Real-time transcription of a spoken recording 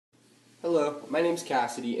Hello, my name's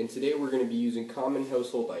Cassidy, and today we're going to be using common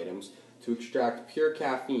household items to extract pure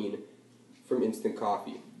caffeine from instant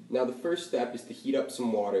coffee. Now the first step is to heat up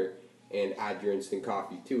some water and add your instant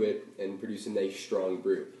coffee to it and produce a nice strong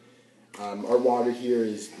brew. Our water here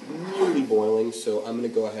is nearly boiling, so I'm going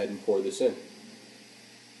to go ahead and pour this in.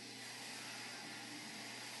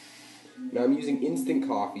 Now I'm using instant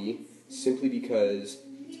coffee simply because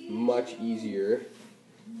it's much easier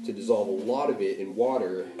to dissolve a lot of it in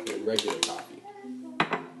water than regular coffee.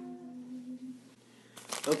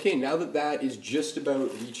 Okay, now that that is just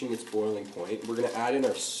about reaching its boiling point, we're going to add in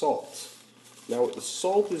our salt. Now what the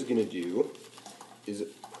salt is going to do is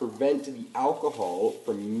prevent the alcohol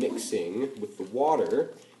from mixing with the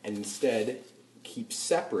water and instead keep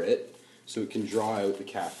separate so it can draw out the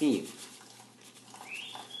caffeine. I'm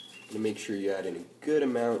going to make sure you add in a good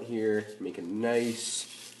amount here, make a nice,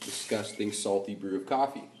 disgusting, salty brew of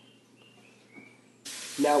coffee.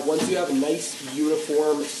 Now, once you have a nice,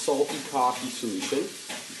 uniform, salty coffee solution,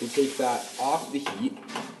 you can take that off the heat.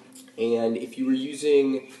 And if you were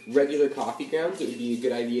using regular coffee grounds, it would be a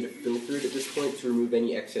good idea to filter it at this point to remove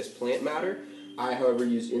any excess plant matter. I, however,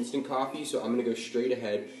 use instant coffee, so I'm going to go straight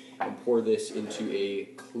ahead and pour this into a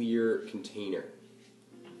clear container.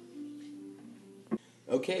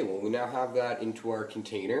 Okay, well we now have that into our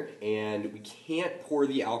container, and we can't pour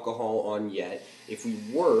the alcohol on yet. If we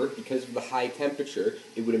were, because of the high temperature,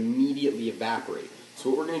 it would immediately evaporate. So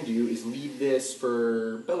what we're going to do is leave this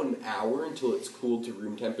for about an hour until it's cooled to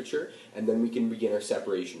room temperature, and then we can begin our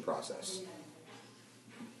separation process.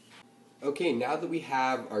 Okay, now that we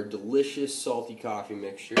have our delicious salty coffee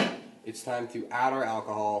mixture, it's time to add our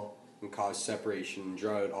alcohol and cause separation and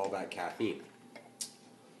draw out all that caffeine.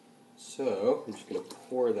 So, I'm just going to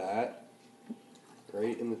pour that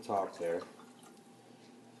right in the top there.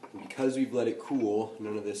 And because we've let it cool,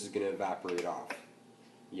 none of this is going to evaporate off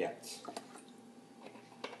yet.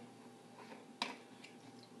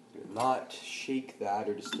 Do not shake that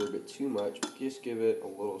or disturb it too much, but just give it a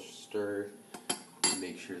little stir to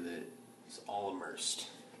make sure that it's all immersed.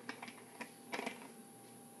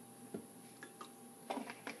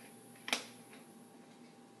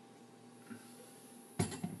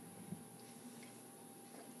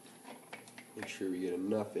 Make sure we get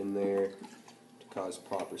enough in there to cause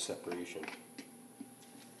proper separation.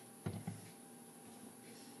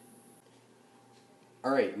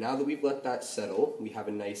 Alright, now that we've let that settle, we have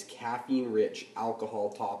a nice caffeine-rich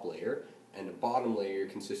alcohol top layer and a bottom layer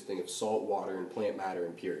consisting of salt, water, and plant matter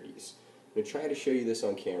impurities. I'm going to try to show you this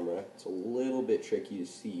on camera. It's a little bit tricky to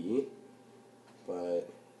see, but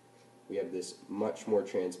we have this much more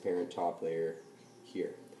transparent top layer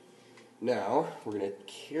here. Now, we're going to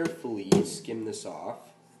carefully skim this off.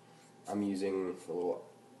 I'm using a little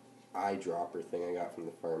eyedropper thing I got from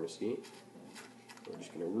the pharmacy. We're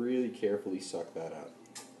just going to really carefully suck that up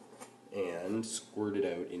and squirt it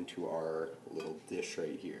out into our little dish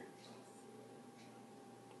right here.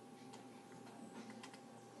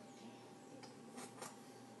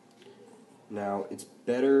 Now, it's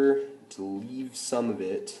better to leave some of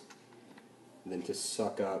it than to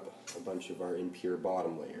suck up a bunch of our impure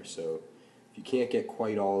bottom layer. So if you can't get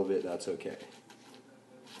quite all of it, that's okay.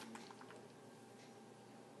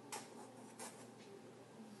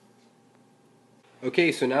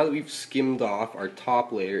 Okay, so now that we've skimmed off our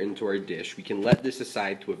top layer into our dish, we can let this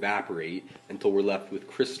aside to evaporate until we're left with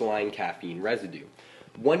crystalline caffeine residue.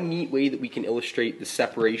 One neat way that we can illustrate the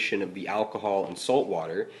separation of the alcohol and salt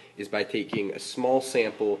water is by taking a small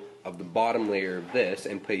sample of the bottom layer of this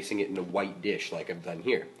and placing it in a white dish like I've done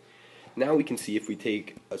here. Now we can see if we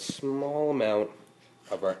take a small amount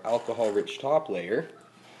of our alcohol-rich top layer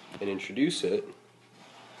and introduce it,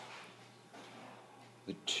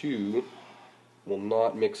 the two will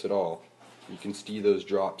not mix at all. You can see those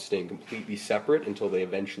drops staying completely separate until they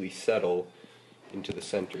eventually settle into the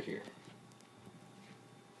center here.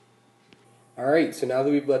 Alright, so now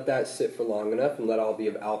that we've let that sit for long enough and let all the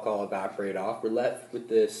alcohol evaporate off, we're left with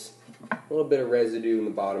this little bit of residue in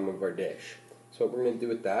the bottom of our dish. So what we're going to do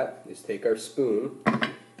with that is take our spoon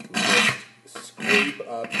and just scrape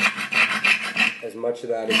up as much of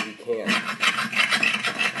that as we can.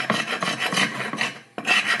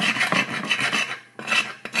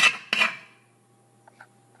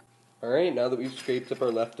 Alright, now that we've scraped up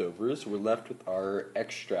our leftovers, we're left with our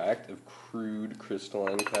extract of crude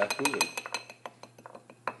crystalline caffeine.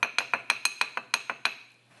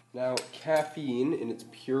 Now, caffeine in its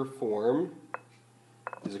pure form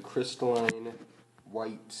is a crystalline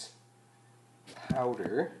white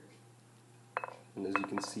powder, and as you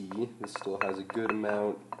can see, this still has a good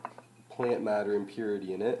amount of plant matter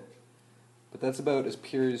impurity in it, but that's about as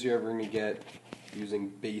pure as you're ever going to get using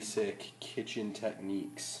basic kitchen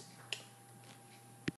techniques.